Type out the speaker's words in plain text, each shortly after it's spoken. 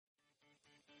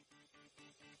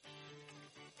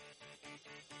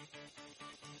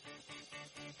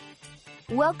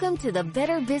Welcome to the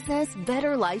Better Business,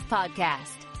 Better Life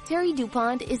podcast. Terry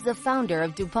DuPont is the founder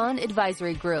of DuPont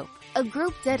Advisory Group, a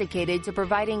group dedicated to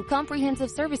providing comprehensive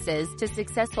services to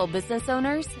successful business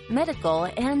owners, medical,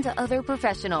 and other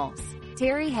professionals.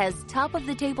 Terry has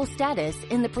top-of-the-table status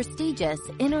in the prestigious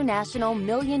International $1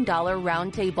 Million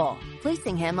Roundtable,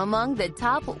 placing him among the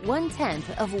top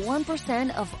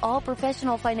 0.1% of all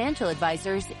professional financial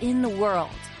advisors in the world.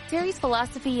 Terry's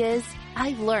philosophy is,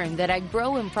 I learned that I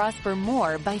grow and prosper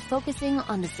more by focusing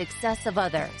on the success of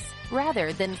others,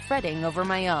 rather than fretting over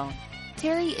my own.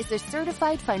 Terry is a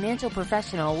certified financial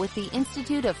professional with the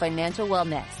Institute of Financial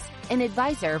Wellness, an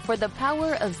advisor for the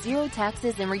Power of Zero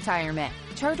Taxes in Retirement,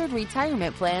 chartered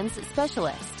retirement plans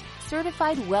specialist,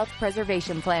 certified wealth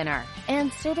preservation planner,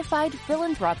 and certified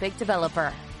philanthropic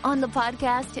developer. On the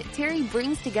podcast, Terry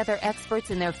brings together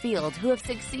experts in their field who have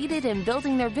succeeded in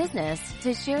building their business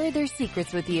to share their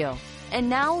secrets with you. And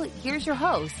now, here's your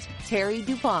host, Terry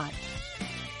DuPont.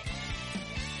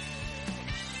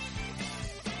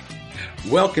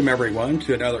 Welcome, everyone,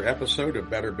 to another episode of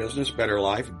Better Business, Better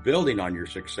Life, Building on Your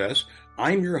Success.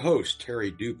 I'm your host,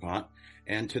 Terry DuPont.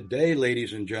 And today,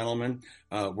 ladies and gentlemen,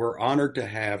 we're honored to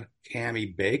have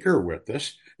Cami Baker with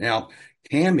us. Now,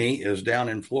 Cami is down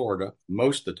in Florida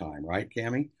most of the time, right,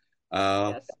 Cami?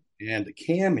 Yes. And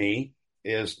Cami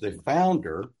is the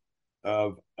founder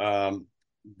of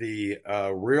the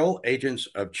Real Agents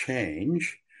of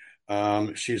Change.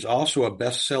 She's also a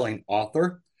best-selling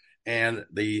author and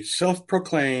the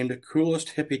self-proclaimed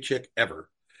coolest hippie chick ever.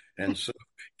 And so,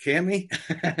 Cami,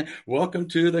 welcome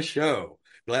to the show.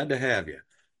 Glad to have you.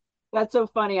 That's so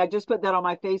funny. I just put that on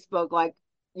my Facebook like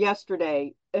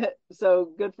yesterday.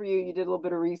 So good for you. You did a little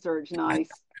bit of research. Nice.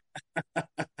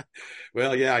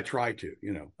 Well, yeah, I try to,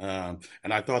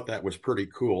 and I thought that was pretty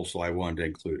cool, so I wanted to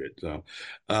include it. So,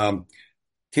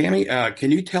 Cami,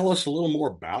 can you tell us a little more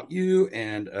about you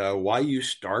and why you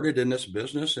started in this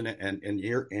business and in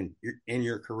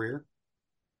your career?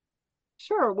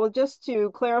 Sure. Well, just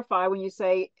to clarify, when you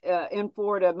say in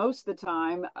Florida, most of the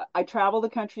time I travel the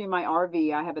country in my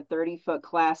RV. I have a 30-foot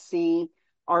Class C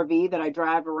RV that I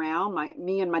drive around,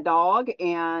 me and my dog,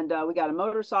 and we got a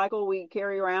motorcycle we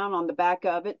carry around on the back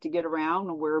of it to get around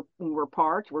when we're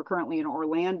parked. We're currently in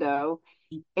Orlando.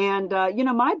 And,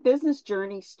 my business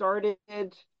journey started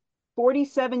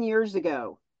 47 years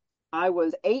ago. I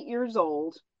was 8 years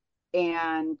old,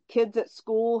 and kids at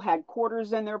school had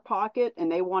quarters in their pocket,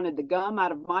 and they wanted the gum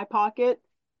out of my pocket.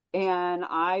 And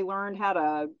I learned how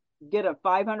to get a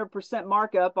 500%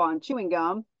 markup on chewing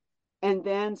gum, and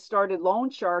then started loan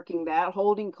sharking that,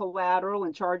 holding collateral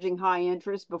and charging high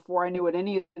interest before I knew what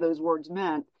any of those words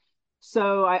meant.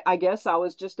 So I guess I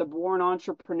was just a born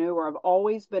entrepreneur. I've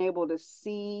always been able to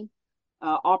see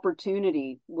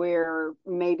opportunity where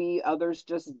maybe others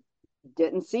just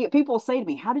didn't see it. People say to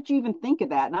me, how did you even think of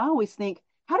that? And I always think,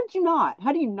 how did you not?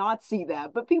 How do you not see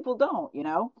that? But people don't.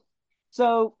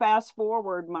 So fast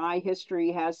forward, my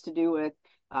history has to do with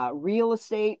real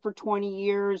estate for 20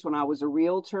 years. When I was a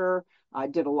realtor, I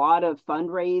did a lot of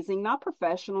fundraising, not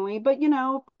professionally, but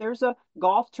if there's a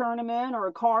golf tournament or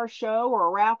a car show or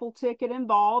a raffle ticket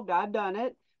involved, I've done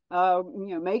it.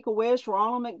 Make-A-Wish,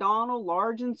 Ronald McDonald,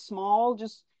 large and small,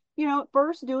 just, at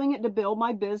first doing it to build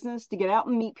my business, to get out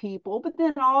and meet people, but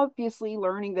then obviously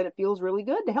learning that it feels really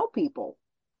good to help people.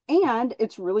 And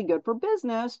it's really good for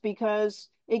business because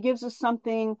it gives us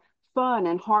something fun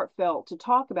and heartfelt to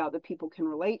talk about that people can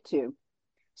relate to.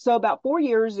 So about 4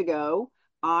 years ago,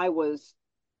 I was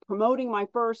promoting my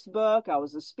first book. I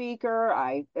was a speaker.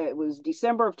 It was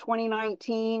December of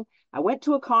 2019. I went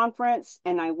to a conference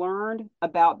and I learned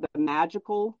about the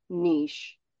magical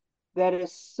niche that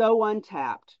is so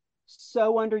untapped,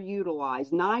 so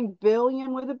underutilized. $9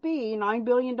 billion with a B, $9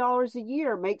 billion a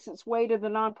year makes its way to the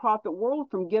nonprofit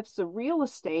world from gifts of real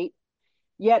estate.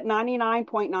 Yet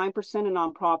 99.9%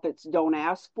 of nonprofits don't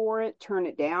ask for it, turn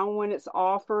it down when it's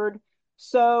offered.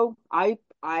 So I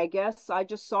guess I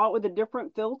just saw it with a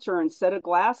different filter and set of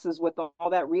glasses with all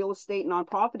that real estate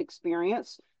nonprofit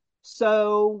experience.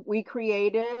 So we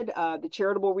created the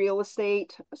charitable real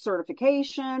estate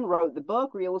certification, wrote the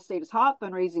book, Real Estate is Hot,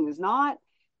 Fundraising is Not,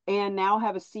 and now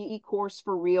have a CE course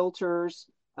for realtors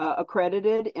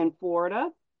accredited in Florida.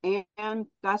 And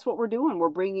that's what we're doing. We're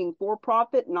bringing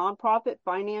for-profit, nonprofit,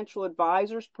 financial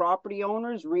advisors, property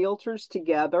owners, realtors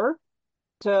together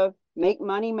to make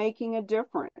money making a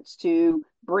difference, to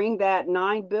bring that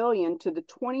 9 billion to the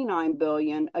 29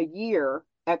 billion a year.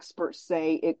 Experts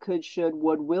say it could, should,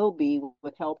 would, will be,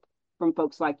 with help from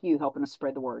folks like you helping us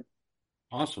spread the word.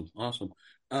 Awesome.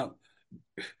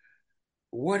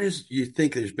 What do you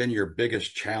think has been your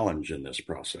biggest challenge in this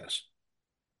process?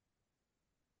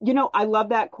 I love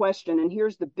that question. And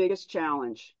here's the biggest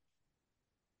challenge.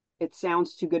 It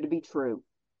sounds too good to be true.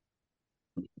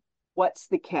 What's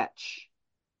the catch?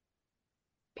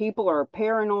 People are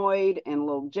paranoid and a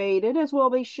little jaded, as well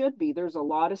they should be. There's a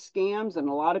lot of scams and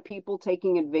a lot of people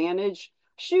taking advantage.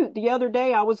 Shoot, the other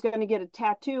day I was going to get a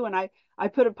tattoo, and I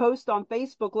put a post on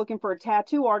Facebook looking for a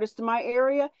tattoo artist in my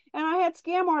area, and I had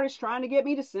scam artists trying to get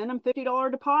me to send them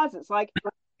 $50 deposits. Like,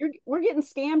 we're getting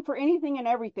scammed for anything and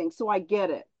everything, so I get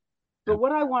it. But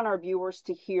what I want our viewers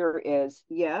to hear is,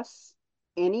 yes,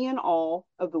 any and all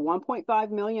of the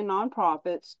 1.5 million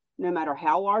nonprofits, no matter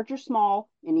how large or small,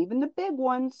 and even the big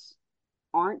ones,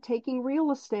 aren't taking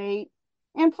real estate.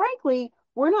 And frankly,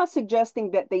 we're not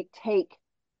suggesting that they take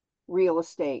real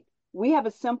estate. We have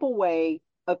a simple way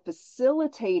of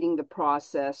facilitating the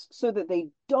process so that they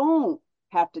don't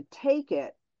have to take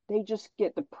it. They just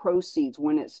get the proceeds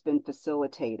when it's been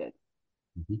facilitated.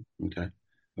 Mm-hmm. Okay.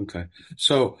 Okay.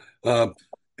 So,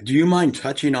 do you mind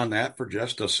touching on that for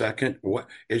just a second? What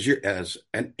is your, as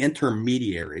an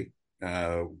intermediary,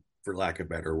 for lack of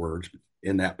better words,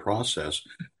 in that process?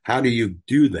 How do you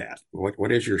do that?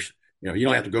 What is your, you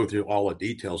don't have to go through all the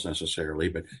details necessarily,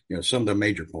 but some of the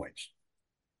major points.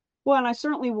 Well, and I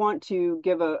certainly want to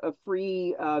give a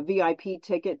free VIP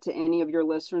ticket to any of your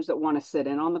listeners that want to sit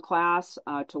in on the class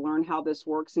to learn how this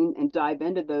works and dive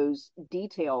into those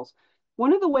details.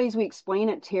 One of the ways we explain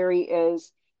it, Terry,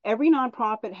 is every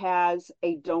nonprofit has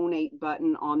a donate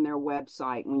button on their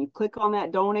website. When you click on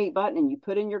that donate button and you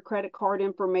put in your credit card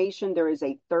information, there is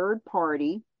a third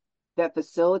party that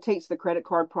facilitates the credit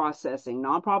card processing.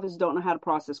 Nonprofits don't know how to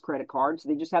process credit cards.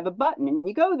 They just have a button and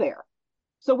you go there.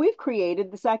 So we've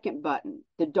created the second button,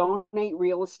 the donate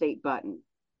real estate button,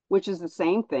 which is the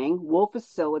same thing. We'll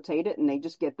facilitate it and they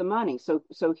just get the money. So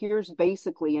here's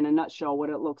basically in a nutshell what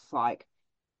it looks like.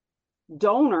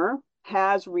 Donor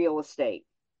has real estate.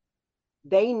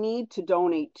 They need to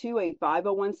donate to a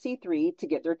 501c3 to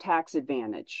get their tax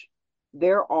advantage.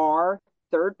 There are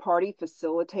third-party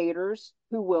facilitators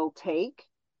who will take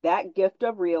that gift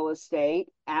of real estate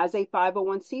as a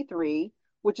 501c3,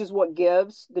 which is what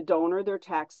gives the donor their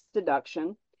tax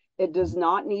deduction. It does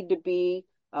not need to be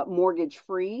mortgage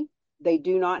free. They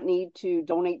do not need to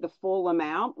donate the full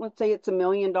amount. Let's say it's $1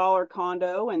 million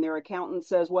condo and their accountant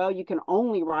says, well, you can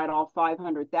only write off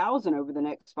 500,000 over the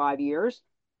next 5 years.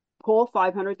 Pull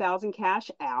 500,000 cash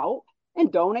out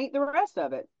and donate the rest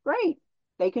of it. Great.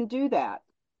 They can do that.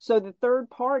 So the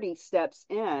third party steps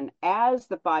in as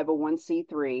the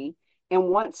 501c3. And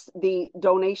once the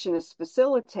donation is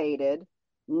facilitated,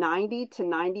 90 to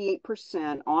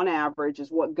 98% on average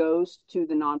is what goes to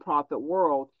the nonprofit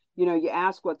world. You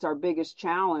ask what's our biggest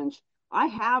challenge. I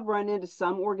have run into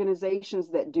some organizations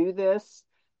that do this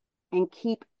and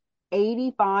keep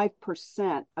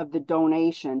 85% of the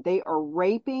donation. They are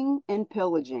raping and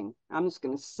pillaging. I'm just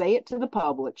going to say it to the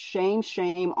public. Shame,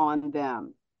 shame on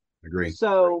them. Agree.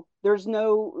 So there's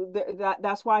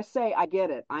that's why I say I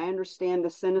get it. I understand the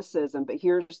cynicism, but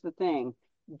here's the thing.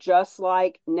 Just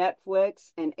like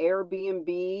Netflix and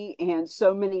Airbnb and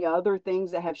so many other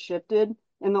things that have shifted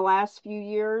in the last few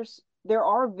years, there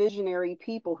are visionary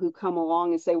people who come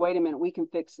along and say, wait a minute, we can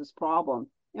fix this problem.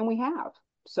 And we have.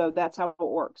 So that's how it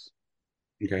works.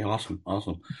 Okay, awesome.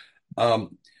 Awesome.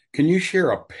 Can you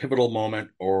share a pivotal moment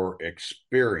or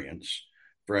experience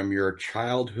from your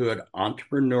childhood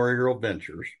entrepreneurial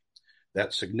ventures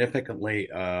that significantly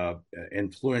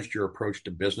influenced your approach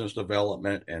to business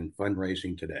development and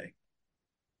fundraising today?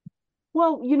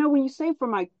 Well, when you say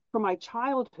from my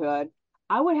childhood,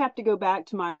 I would have to go back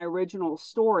to my original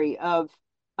story of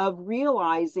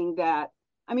realizing that,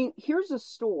 I mean, here's a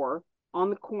store on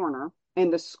the corner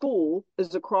and the school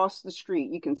is across the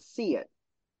street. You can see it.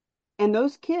 And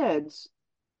those kids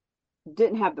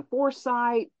didn't have the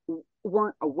foresight,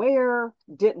 weren't aware,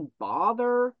 didn't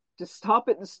bother to stop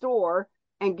at the store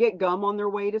and get gum on their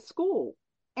way to school.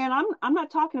 And I'm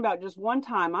not talking about just one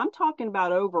time. I'm talking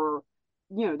about over,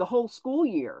 the whole school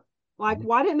year. Like,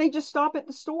 why didn't they just stop at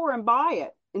the store and buy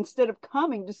it instead of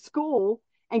coming to school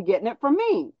and getting it from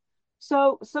me?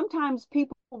 So sometimes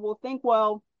people will think,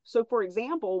 well, so for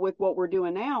example, with what we're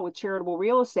doing now with charitable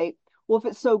real estate, well, if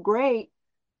it's so great,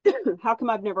 how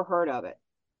come I've never heard of it?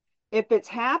 If it's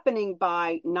happening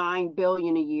by 9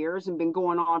 billion a year and been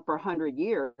going on for 100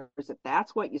 years, if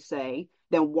that's what you say,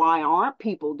 then why aren't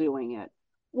people doing it?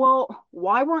 Well,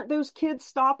 why weren't those kids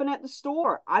stopping at the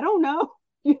store? I don't know.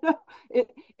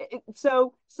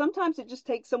 So sometimes it just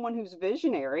takes someone who's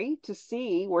visionary to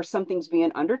see where something's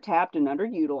being undertapped and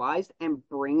underutilized and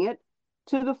bring it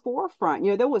to the forefront.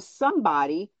 There was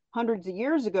somebody hundreds of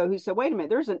years ago who said, wait a minute,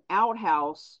 there's an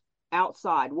outhouse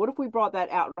outside. What if we brought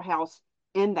that outhouse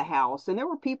in the house. And there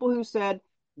were people who said,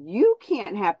 you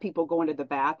can't have people go into the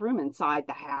bathroom inside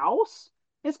the house.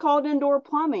 It's called indoor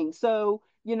plumbing. So,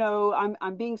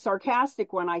 I'm being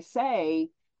sarcastic when I say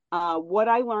what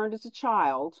I learned as a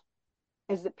child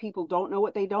is that people don't know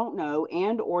what they don't know,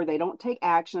 and or they don't take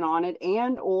action on it,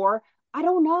 and or I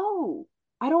don't know.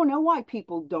 I don't know why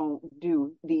people don't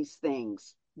do these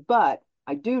things, but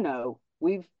I do know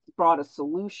we've brought a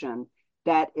solution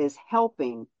that is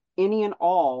helping any and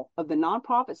all of the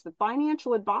nonprofits, the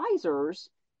financial advisors,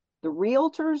 the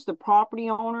realtors, the property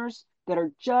owners that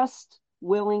are just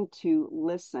willing to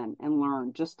listen and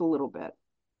learn just a little bit.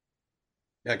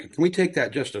 Yeah, can we take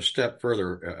that just a step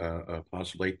further,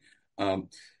 possibly? Um,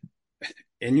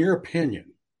 in your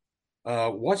opinion,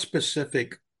 what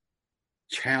specific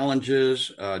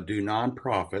challenges do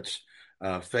nonprofits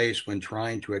face when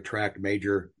trying to attract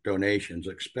major donations,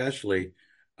 especially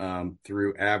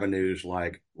through avenues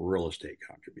like real estate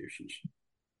contributions?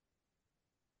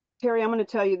 Terry, I'm going to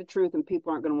tell you the truth, and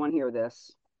people aren't going to want to hear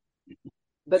this.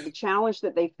 But the challenge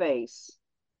that they face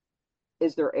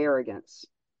is their arrogance.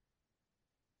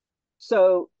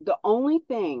 So the only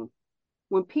thing,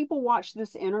 when people watch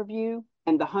this interview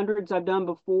and the hundreds I've done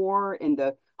before and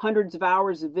the hundreds of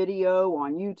hours of video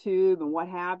on YouTube and what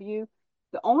have you,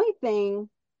 the only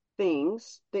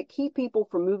things that keep people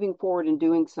from moving forward and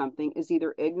doing something is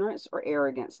either ignorance or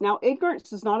arrogance. Now,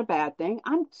 ignorance is not a bad thing.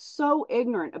 I'm so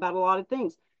ignorant about a lot of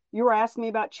things. You were asking me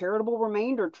about charitable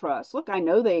remainder trusts. Look, I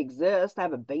know they exist. I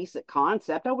have a basic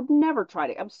concept. I would never try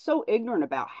to. I'm so ignorant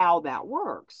about how that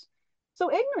works. So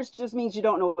ignorance just means you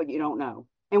don't know what you don't know.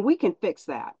 And we can fix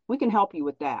that. We can help you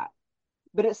with that.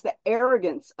 But it's the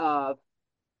arrogance of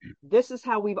this is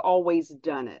how we've always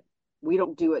done it. We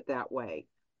don't do it that way.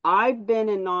 I've been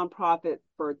in nonprofit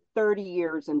for 30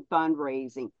 years in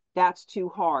fundraising. That's too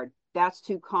hard. That's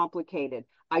too complicated.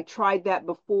 I tried that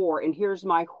before, and here's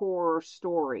my horror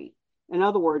story. In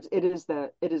other words, it is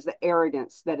the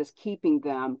arrogance that is keeping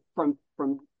them from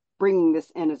bringing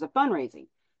this in as a fundraising.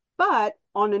 But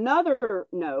on another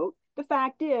note, the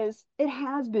fact is, it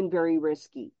has been very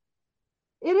risky.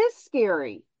 It is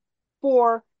scary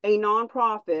for a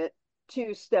nonprofit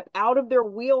to step out of their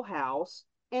wheelhouse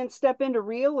and step into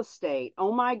real estate.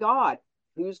 Oh my God,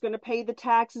 who's going to pay the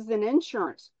taxes and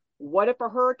insurance? What if a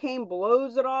hurricane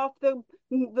blows it off the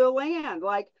land?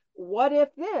 Like, what if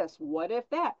this? What if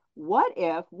that? What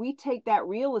if we take that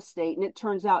real estate and it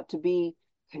turns out to be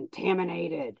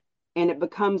contaminated and it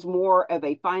becomes more of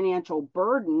a financial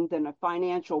burden than a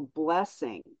financial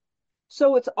blessing?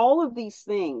 So it's all of these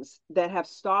things that have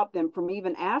stopped them from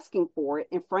even asking for it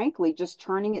and frankly, just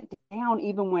turning it down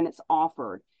even when it's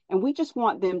offered. And we just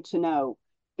want them to know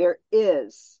there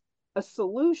is a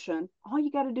solution. All you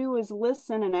got to do is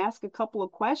listen and ask a couple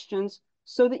of questions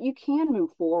so that you can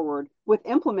move forward with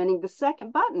implementing the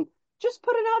second button. Just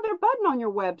put another button on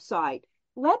your website.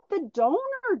 Let the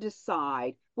donor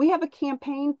decide. We have a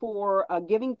campaign for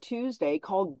Giving Tuesday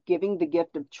called Giving the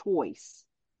Gift of Choice.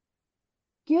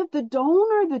 Give the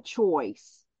donor the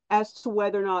choice as to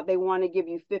whether or not they want to give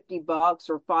you $50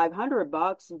 or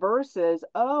 $500 versus,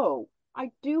 oh,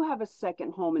 I do have a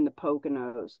second home in the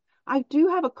Poconos. I do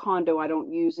have a condo I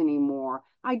don't use anymore.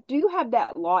 I do have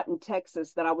that lot in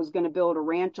Texas that I was going to build a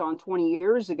ranch on 20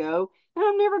 years ago, and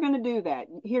I'm never going to do that.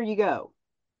 Here you go.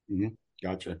 Mm-hmm.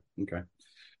 Gotcha. Okay.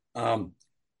 Um,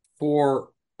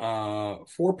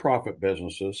 for-profit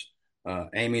businesses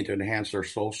aiming to enhance their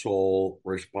social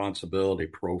responsibility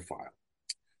profile,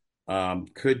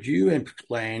 could you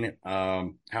explain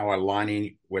how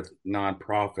aligning with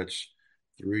nonprofits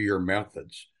through your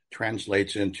methods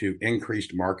translates into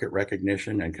increased market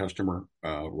recognition and customer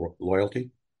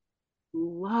loyalty?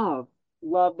 Love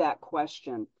that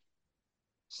question.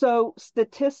 So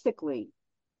statistically,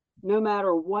 no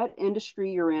matter what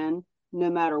industry you're in, no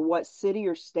matter what city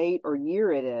or state or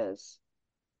year it is,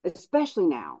 especially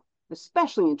now,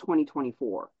 especially in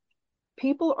 2024,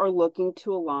 people are looking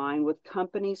to align with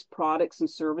companies, products, and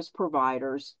service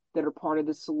providers that are part of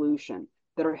the solution,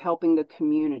 that are helping the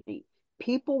community.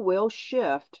 People will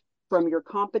shift from your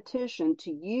competition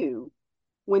to you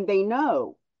when they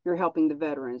know you're helping the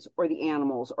veterans or the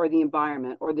animals or the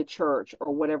environment or the church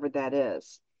or whatever that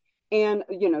is. And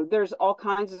there's all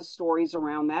kinds of stories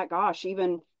around that. Gosh,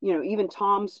 even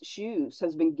Tom's Shoes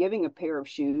has been giving a pair of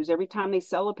shoes every time they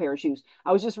sell a pair of shoes.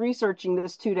 I was just researching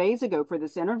this 2 days ago for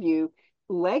this interview.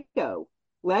 Lego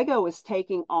is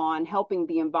taking on helping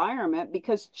the environment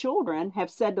because children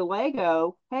have said to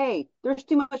Lego, hey, there's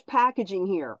too much packaging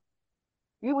here.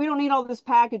 We don't need all this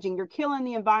packaging. You're killing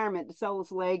the environment to sell us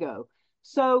Lego.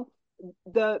 So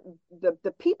the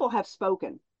people have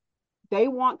spoken. They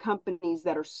want companies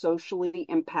that are socially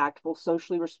impactful,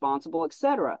 socially responsible,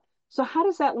 etc. So how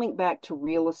does that link back to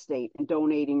real estate and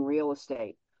donating real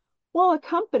estate? Well, a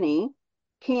company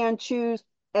can choose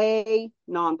a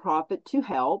nonprofit to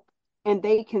help, and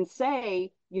they can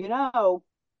say,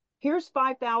 here's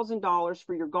 $5,000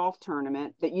 for your golf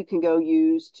tournament that you can go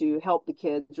use to help the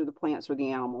kids or the plants or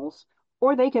the animals.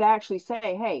 Or they could actually say,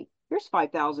 hey, here's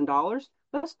 $5,000.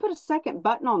 Let's put a second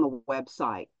button on the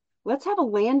website. Let's have a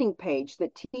landing page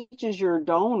that teaches your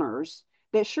donors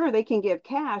that sure they can give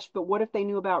cash, but what if they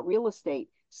knew about real estate?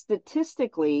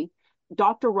 Statistically,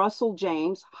 Dr. Russell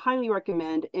James, highly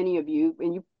recommend any of you,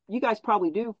 and you guys probably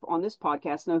do on this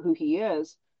podcast know who he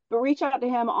is, but reach out to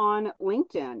him on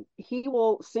LinkedIn. He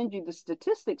will send you the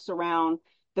statistics around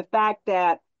the fact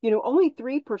that, only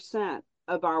 3%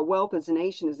 of our wealth as a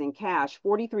nation is in cash,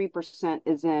 43%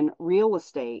 is in real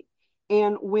estate.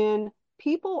 And when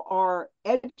people are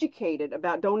educated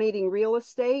about donating real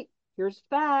estate, here's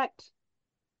fact,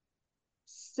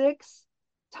 6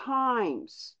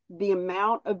 times the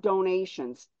amount of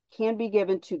donations can be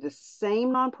given to the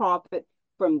same nonprofit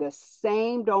from the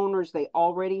same donors they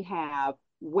already have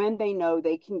when they know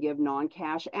they can give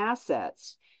non-cash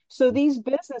assets. So these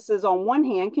businesses on one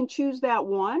hand can choose that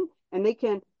one, and they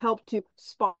can help to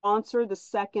sponsor the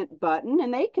second button,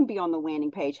 and they can be on the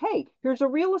landing page. Hey, here's a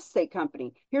real estate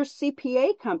company. Here's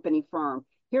CPA company firm.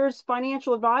 Here's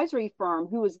financial advisory firm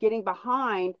who is getting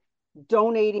behind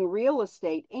donating real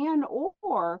estate, and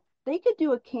or they could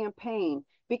do a campaign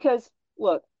because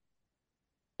look,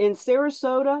 in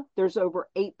Sarasota, there's over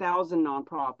 8,000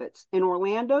 nonprofits. In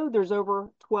Orlando, there's over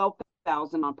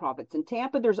 12,000 nonprofits. In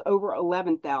Tampa, there's over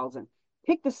 11,000.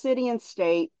 Pick the city and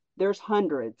state, there's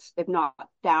hundreds, if not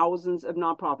thousands of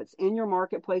nonprofits in your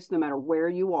marketplace, no matter where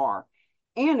you are.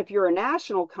 And if you're a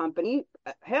national company,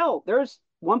 hell, there's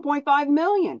 1.5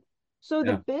 million. So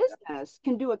the business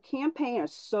can do a campaign, a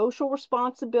social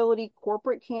responsibility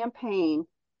corporate campaign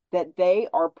that they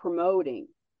are promoting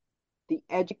the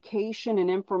education and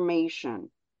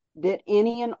information that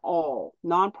any and all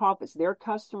nonprofits their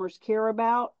customers care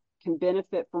about can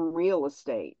benefit from real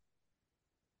estate.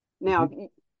 Now,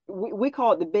 we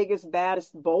call it the biggest,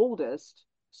 baddest, boldest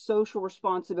social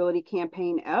responsibility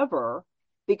campaign ever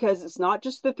because it's not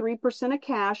just the 3% of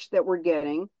cash that we're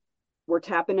getting. We're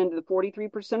tapping into the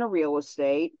 43% of real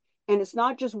estate. And it's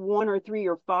not just 1 or 3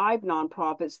 or 5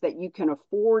 nonprofits that you can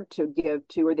afford to give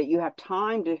to or that you have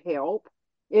time to help.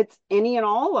 It's any and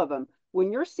all of them.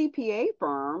 When your CPA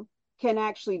firm can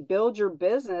actually build your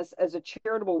business as a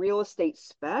charitable real estate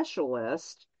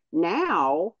specialist,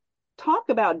 now talk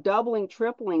about doubling,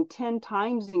 tripling 10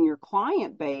 times in your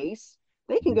client base.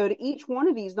 They can go to each one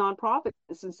of these nonprofits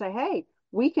and say, hey,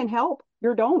 we can help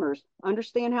your donors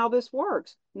understand how this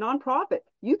works. Nonprofit,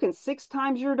 you can 6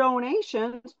 times your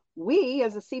donations. We,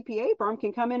 as a CPA firm,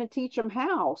 can come in and teach them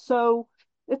how. So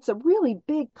it's a really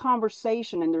big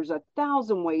conversation, and there's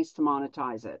 1,000 ways to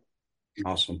monetize it.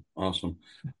 Awesome.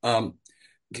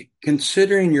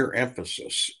 Considering your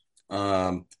emphasis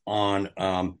on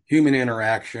human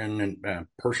interaction and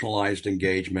personalized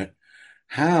engagement,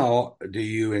 how do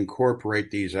you incorporate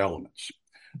these elements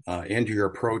into your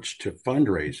approach to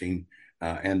fundraising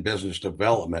and business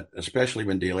development, especially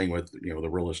when dealing with the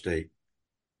real estate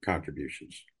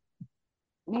contributions?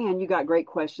 Man, you got great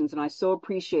questions, and I so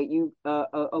appreciate you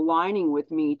aligning with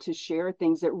me to share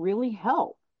things that really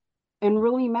help and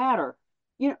really matter.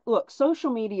 Look, social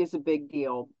media is a big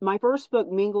deal. My first book,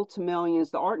 Mingle to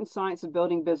Millions, The Art and Science of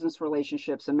Building Business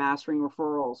Relationships and Mastering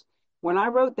Referrals. When I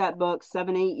wrote that book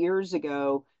 7, 8 years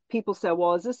ago, people said,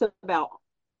 well, is this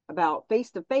about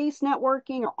face-to-face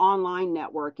networking or online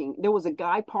networking? There was a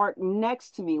guy parked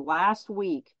next to me last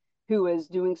week who is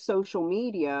doing social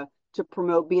media to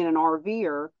promote being an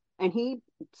RVer. And he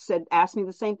asked me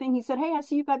the same thing. He said, hey, I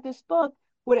see you got this book.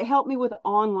 Would it help me with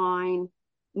online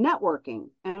networking?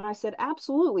 And I said,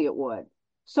 absolutely it would.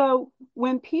 So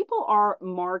when people are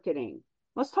marketing,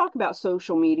 let's talk about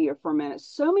social media for a minute.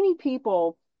 So many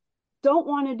people don't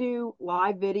want to do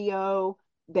live video.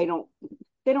 They don't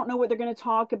know what they're going to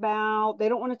talk about. They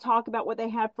don't want to talk about what they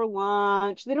had for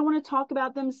lunch. They don't want to talk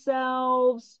about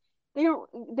themselves. They don't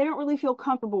really feel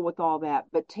comfortable with all that.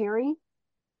 But Terry,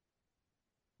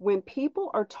 when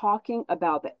people are talking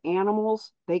about the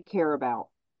animals they care about,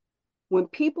 when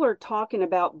people are talking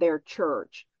about their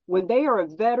church, when they are a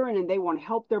veteran and they want to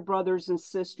help their brothers and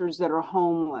sisters that are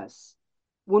homeless,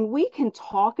 when we can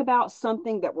talk about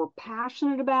something that we're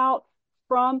passionate about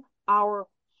from our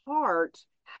heart,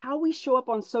 how we show up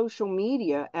on social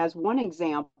media, as one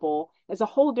example, is a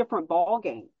whole different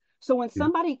ballgame. So when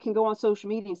somebody can go on social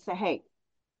media and say, hey,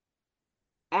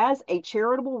 as a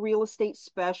charitable real estate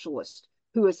specialist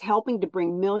who is helping to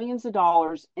bring millions of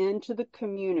dollars into the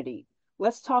community,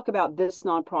 let's talk about this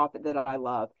nonprofit that I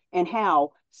love and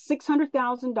how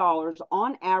 $600,000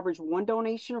 on average, one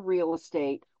donation of real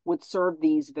estate would serve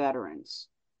these veterans.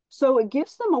 So it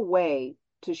gives them a way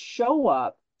to show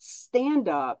up, stand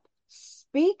up,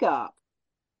 speak up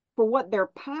for what they're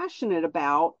passionate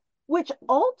about, which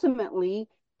ultimately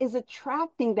is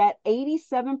attracting that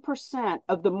 87%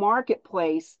 of the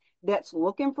marketplace that's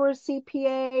looking for a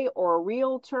CPA or a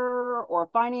realtor or a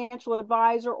financial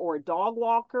advisor or a dog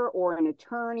walker or an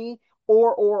attorney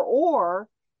or.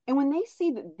 And when they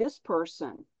see that this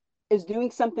person is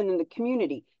doing something in the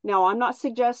community, now I'm not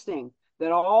suggesting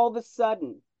that all of a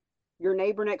sudden your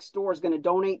neighbor next door is going to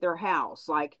donate their house.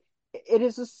 Like, it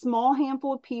is a small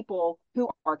handful of people who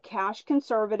are cash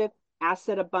conservative,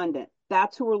 asset abundant.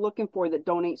 That's who we're looking for that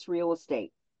donates real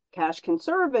estate. Cash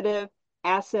conservative,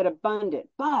 asset abundant.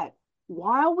 But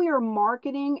while we are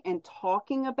marketing and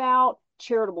talking about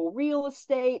charitable real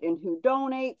estate and who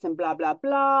donates and blah, blah,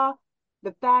 blah,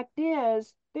 the fact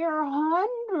is there are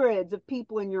hundreds of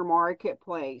people in your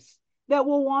marketplace that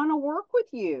will want to work with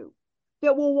you,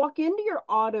 that will walk into your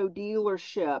auto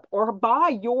dealership or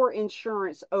buy your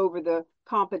insurance over the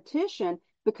competition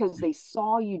because they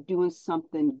saw you doing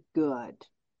something good.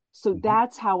 So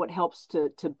that's how it helps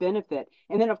to benefit.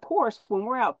 And then, of course, when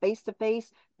we're out face to face,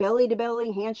 belly to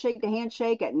belly, handshake to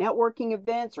handshake at networking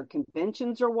events or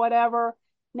conventions or whatever,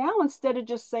 now instead of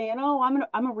just saying, "Oh,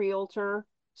 I'm a realtor,"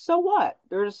 so what?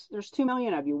 There's 2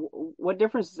 million of you. What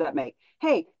difference does that make?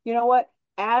 Hey, you know what?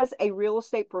 As a real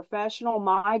estate professional,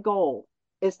 my goal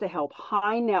is to help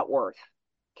high net worth,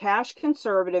 cash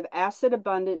conservative, asset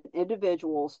abundant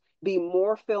individuals be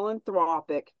more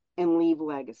philanthropic and leave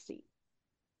legacy.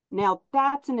 Now,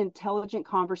 that's an intelligent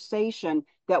conversation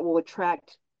that will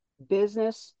attract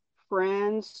business,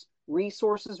 friends,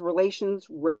 resources, relations,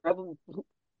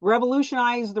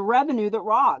 revolutionize the revenue that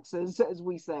rocks, as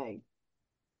we say.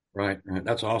 Right.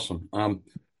 That's awesome.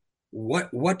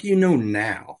 What do you know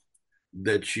now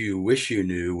that you wish you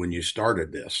knew when you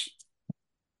started this?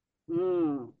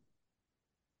 Mm.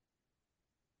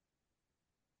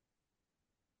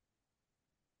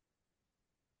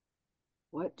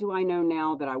 What do I know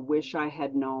now that I wish I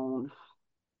had known?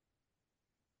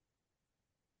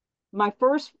 My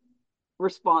first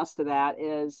response to that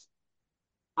is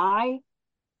I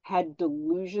had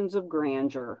delusions of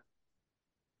grandeur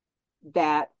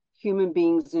that human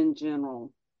beings in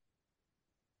general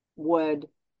would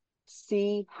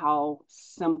see how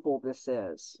simple this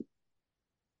is.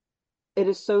 It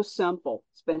is so simple.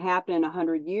 It's been happening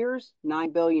 100 years,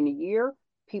 9 billion a year.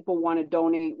 People want to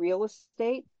donate real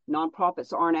estate.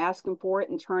 Nonprofits aren't asking for it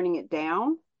and turning it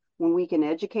down. When we can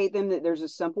educate them that there's a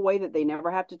simple way that they never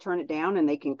have to turn it down and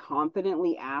they can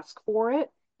confidently ask for it,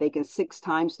 they can 6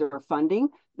 times their funding.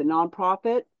 The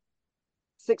nonprofit,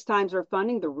 6 times their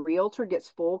funding. The realtor gets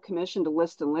full commission to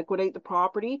list and liquidate the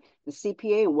property. The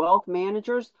CPA and wealth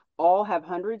managers all have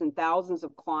hundreds and thousands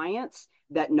of clients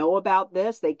that know about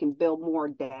this. They can build more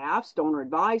DAFs, donor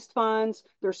advised funds.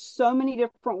 There's so many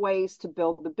different ways to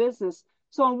build the business.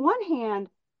 So on one hand,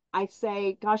 I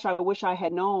say, gosh, I wish I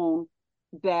had known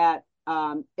that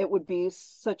it would be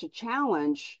such a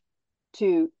challenge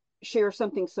to share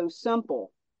something so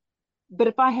simple. But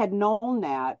if I had known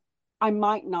that, I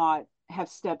might not have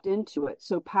stepped into it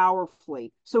so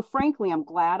powerfully. So frankly, I'm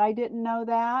glad I didn't know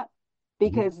that,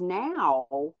 because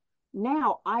now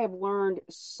I have learned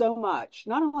so much,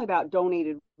 not only about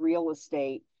donated real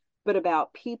estate, but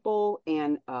about people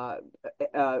and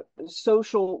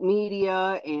social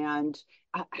media and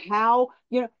how,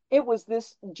 it was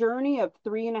this journey of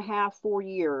 3.5, 4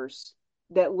 years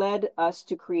that led us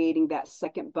to creating that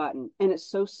second button. And it's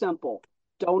so simple: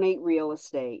 donate real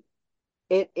estate.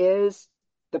 It is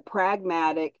the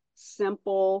pragmatic,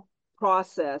 simple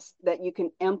process that you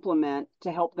can implement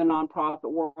to help the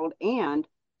nonprofit world and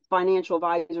financial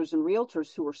advisors and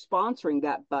realtors who are sponsoring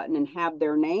that button and have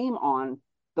their name on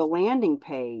the landing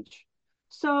page.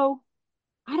 So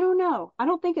I don't know. I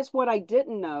don't think it's what I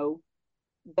didn't know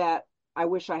that I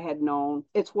wish I had known.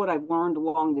 It's what I've learned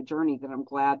along the journey that I'm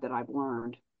glad that I've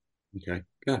learned. Okay.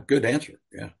 Yeah, good answer.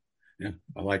 Yeah. Yeah.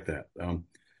 I like that.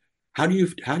 How do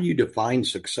you define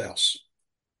success?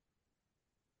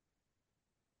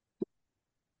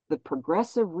 The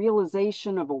progressive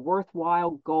realization of a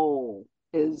worthwhile goal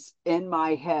is in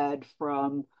my head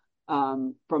from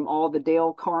all the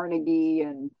Dale Carnegie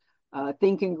and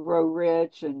Think and Grow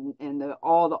Rich and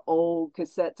all the old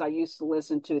cassettes I used to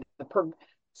listen to.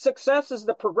 Success is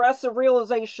the progressive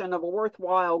realization of a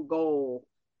worthwhile goal,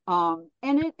 and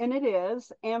it is.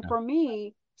 And for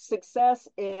me, success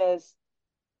is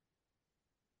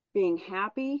being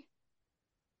happy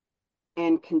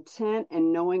and content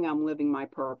and knowing I'm living my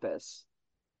purpose,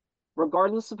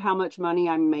 regardless of how much money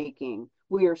I'm making.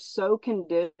 We are so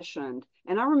conditioned.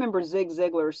 And I remember Zig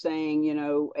Ziglar saying,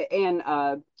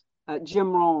 and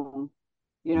Jim Rohn,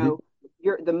 you Mhm. know,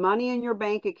 the money in your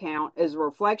bank account is a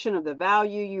reflection of the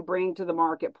value you bring to the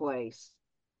marketplace.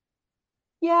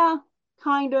 Yeah,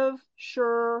 kind of,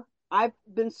 sure. I've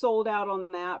been sold out on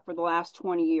that for the last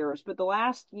 20 years, but the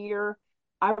last year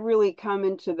I really come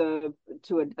into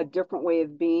a different way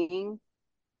of being.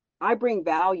 I bring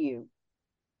value.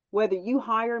 Whether you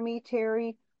hire me,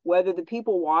 Terry, whether the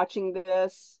people watching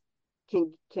this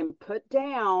can put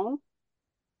down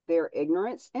their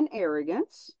ignorance and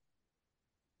arrogance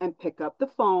and pick up the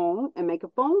phone and make a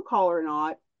phone call or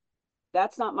not,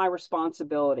 that's not my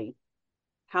responsibility.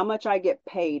 How much I get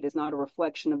paid is not a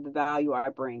reflection of the value I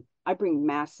bring. I bring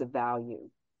massive value.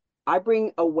 I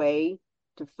bring a way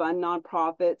to fund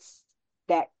nonprofits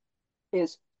that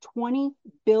is $20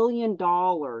 billion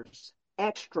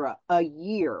extra a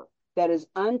year that is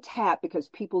untapped because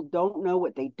people don't know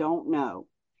what they don't know.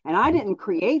 And I didn't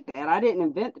create that. I didn't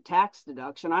invent the tax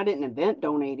deduction. I didn't invent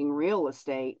donating real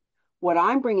estate. What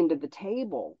I'm bringing to the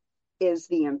table is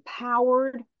the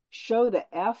empowered show the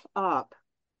F up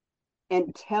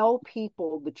and tell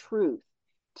people the truth.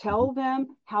 Tell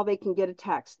them how they can get a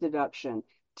tax deduction.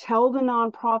 Tell the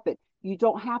nonprofit you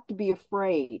don't have to be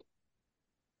afraid.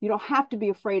 You don't have to be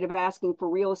afraid of asking for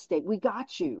real estate. We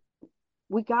got you.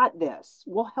 We got this.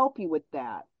 We'll help you with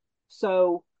that.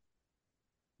 So,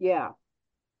 yeah.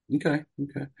 Okay.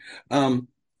 Okay. Um,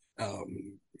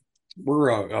 um,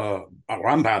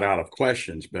 I'm about out of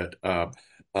questions, but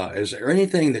is there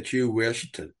anything that you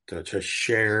wish to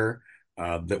share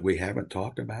that we haven't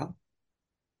talked about?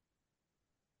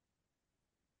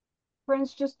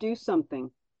 Friends, just do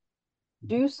something.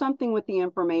 Do something with the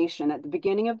information. At the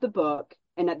beginning of the book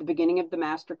and at the beginning of the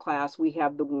master class, we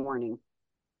have the warning.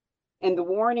 And the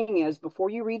warning is before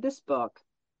you read this book,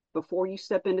 before you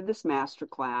step into this master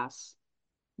class,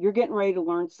 you're getting ready to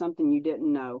learn something you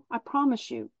didn't know. I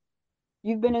promise you.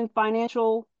 You've been in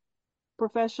financial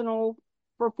professional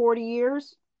for 40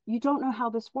 years. You don't know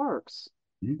how this works.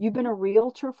 Mhm. You've been a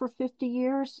realtor for 50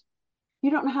 years.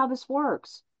 You don't know how this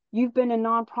works. You've been a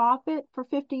nonprofit for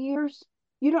 50 years.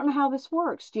 You don't know how this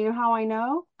works. Do you know how I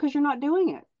know? Because you're not doing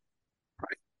it.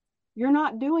 You're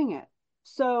not doing it.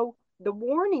 So the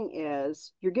warning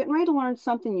is you're getting ready to learn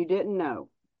something you didn't know.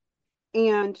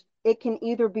 And it can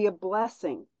either be a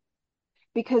blessing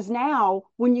because now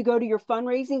when you go to your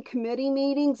fundraising committee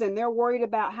meetings and they're worried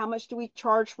about how much do we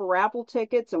charge for raffle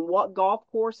tickets and what golf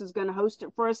course is going to host it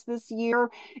for us this year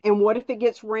and what if it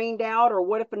gets rained out or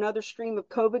what if another stream of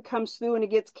COVID comes through and it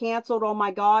gets canceled, oh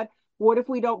my god, what if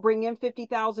we don't bring in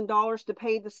 $50,000 to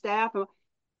pay the staff?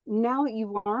 Now that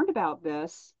you've learned about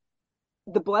this,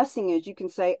 the blessing is you can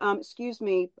say excuse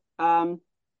me,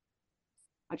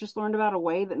 I just learned about a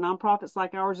way that nonprofits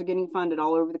like ours are getting funded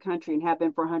all over the country and have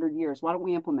been for 100 years. Why don't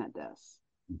we implement this?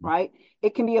 Mhm. Right?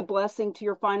 It can be a blessing to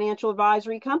your financial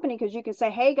advisory company because you can say,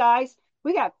 hey guys,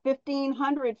 we got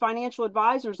 1,500 financial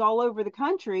advisors all over the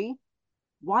country.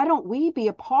 Why don't we be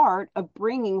a part of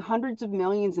bringing hundreds of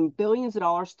millions and billions of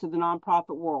dollars to the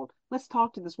nonprofit world? Let's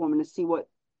talk to this woman to see what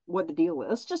the deal is.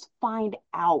 Let's just find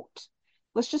out.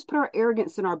 Let's just put our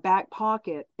arrogance in our back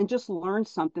pocket and just learn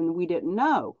something we didn't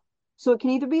know. So it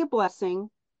can either be a blessing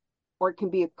or it can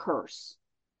be a curse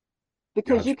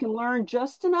because you Gotcha. can learn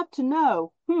just enough to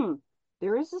know,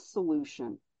 there is a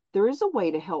solution. There is a way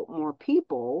to help more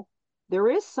people. There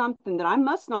is something that I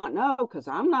must not know because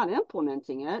I'm not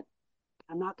implementing it.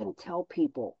 I'm not going to tell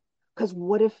people because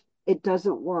what if it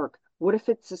doesn't work? What if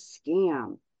it's a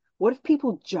scam? What if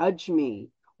people judge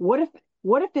me? What if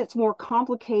what if it's more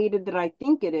complicated than I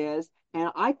think it is?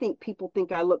 And I think people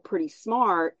think I look pretty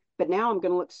smart, but now I'm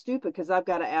going to look stupid because I've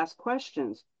got to ask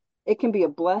questions. It can be a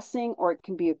blessing or it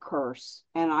can be a curse.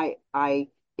 And I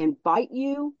invite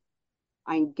you,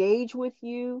 I engage with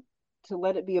you to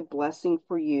let it be a blessing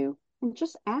for you and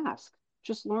just ask.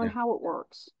 Just learn Yeah. how it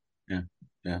works. Yeah.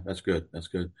 Yeah. That's good. That's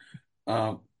good.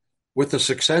 Um, with the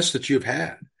success that you've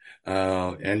had,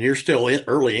 and you're still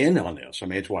early in on this. I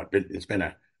mean, it's been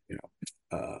a, you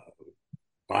know,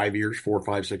 5 years, 4,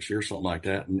 5, 6 years, something like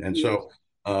that. And Yes. so,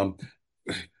 um,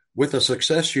 with the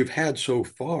success you've had so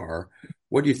far,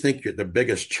 what do you think the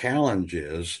biggest challenge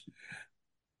is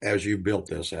as you built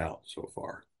this out so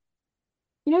far?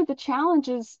 The challenge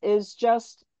is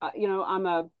just I'm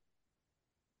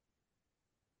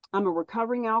a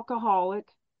recovering alcoholic,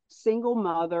 single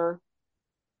mother,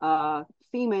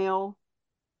 female,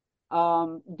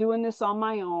 doing this on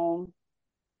my own.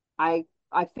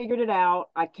 I figured it out.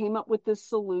 I came up with this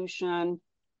solution,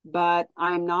 but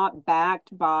I'm not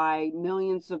backed by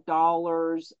millions of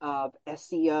dollars of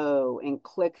SEO and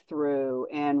click through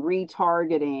and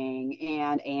retargeting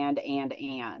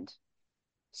and.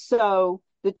 So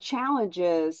the challenge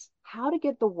is how to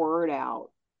get the word out,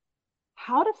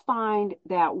 how to find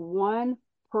that one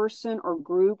person or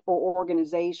group or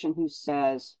organization who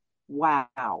says,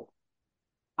 wow,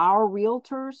 our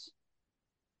realtors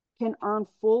can earn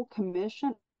full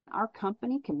commission. Our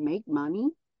company can make money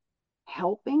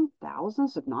helping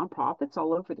thousands of nonprofits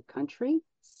all over the country.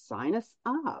 Sign us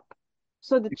up.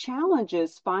 So the challenge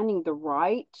is finding the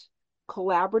right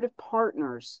collaborative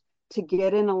partners to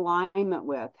get in alignment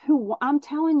with. Who I'm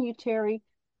telling you, Terry,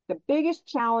 the biggest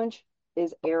challenge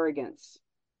is arrogance.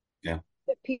 Yeah.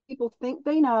 That people think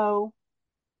they know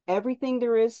everything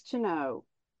there is to know.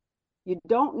 You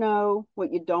don't know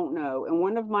what you don't know. And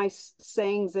one of my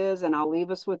sayings is, and I'll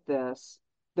leave us with this,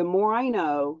 the more I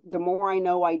know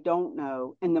I don't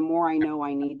know, and the more I know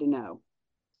I need to know.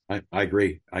 I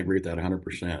agree. I agree with that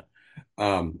 100%.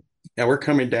 Yeah, we're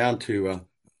coming down to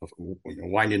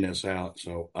winding this out.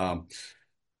 So I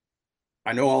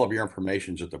know all of your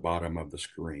information is at the bottom of the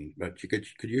screen, but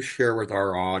could you share with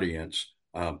our audience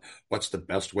what's the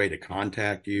best way to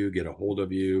contact you, get a hold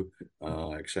of you,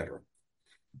 et cetera?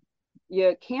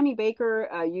 Yeah, Cami Baker,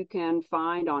 you can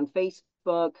find on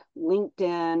Facebook,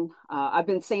 LinkedIn. I've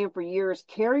been saying for years,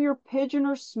 carrier pigeon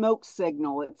or smoke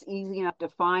signal. It's easy enough to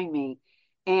find me.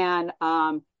 And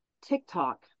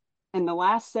TikTok. In the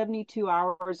last 72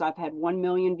 hours, I've had 1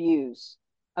 million views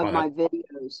of my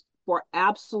videos for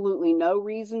absolutely no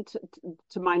reason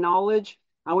to my knowledge.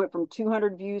 I went from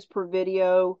 200 views per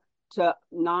video to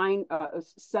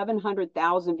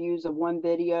 700,000 views of one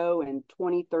video and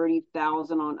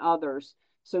 30,000 on others.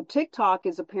 So TikTok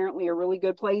is apparently a really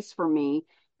good place for me.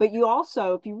 But you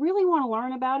also, if you really want to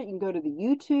learn about it, you can go to the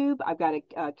YouTube. I've got a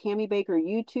Cami Baker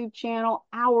YouTube channel,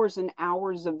 hours and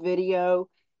hours of video.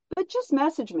 But just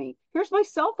message me. Here's my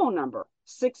cell phone number,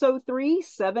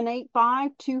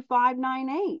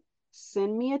 603-785-2598.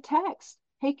 Send me a text.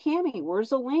 Hey, Cami,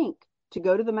 where's a link to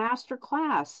go to the master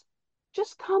class?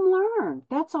 Just come learn.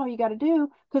 That's all you got to do.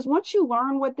 Because once you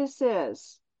learn what this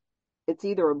is, it's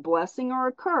either a blessing or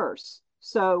a curse.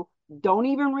 So don't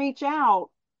even reach out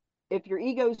if your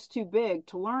ego's too big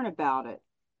to learn about it.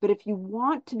 But if you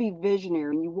want to be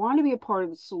visionary and you want to be a part of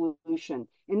the solution,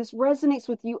 and this resonates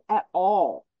with you at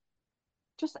all,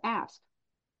 just ask.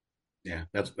 Yeah,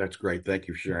 that's great. Thank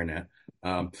you for sharing that.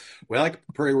 Well, like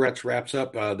pretty much wraps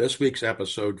up this week's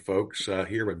episode, folks,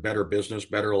 here with Better Business,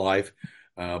 Better Life,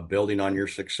 building on your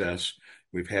success.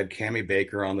 We've had Cami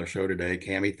Baker on the show today.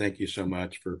 Cami, thank you so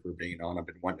much for being on. I've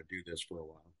been wanting to do this for a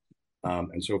while.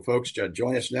 And so, folks,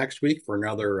 join us next week for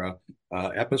another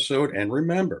episode. And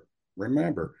remember,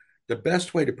 the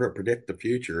best way to predict the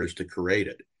future is to create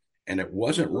it. And it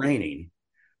wasn't raining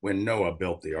when Noah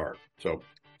built the ark. So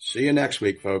see you next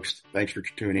week, folks. Thanks for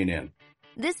tuning in.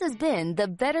 This has been the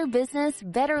Better Business,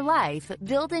 Better Life,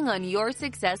 Building on Your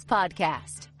Success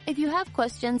podcast. If you have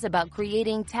questions about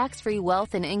creating tax-free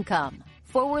wealth and income,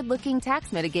 forward-looking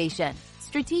tax mitigation,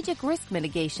 strategic risk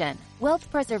mitigation, wealth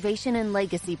preservation and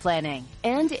legacy planning,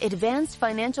 and advanced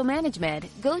financial management,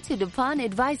 go to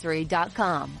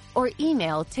DuPontAdvisory.com or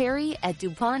email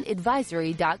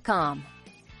Terry@DuPontAdvisory.com.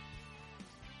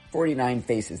 49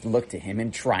 faces looked to him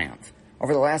in triumph.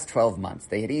 Over the last 12 months,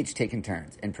 they had each taken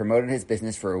turns and promoted his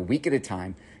business for a week at a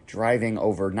time, driving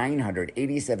over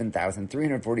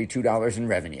 $987,342 in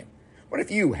revenue. What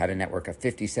if you had a network of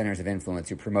 50 centers of influence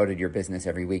who promoted your business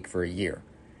every week for a year?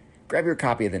 Grab your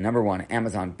copy of the #1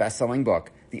 Amazon best-selling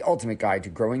book, The Ultimate Guide to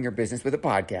Growing Your Business with a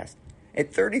Podcast,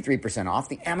 at 33% off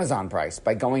the Amazon price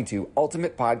by going to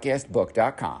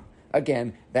ultimatepodcastbook.com.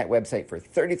 Again, that website for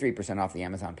 33% off the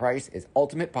Amazon price is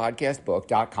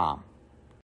ultimatepodcastbook.com.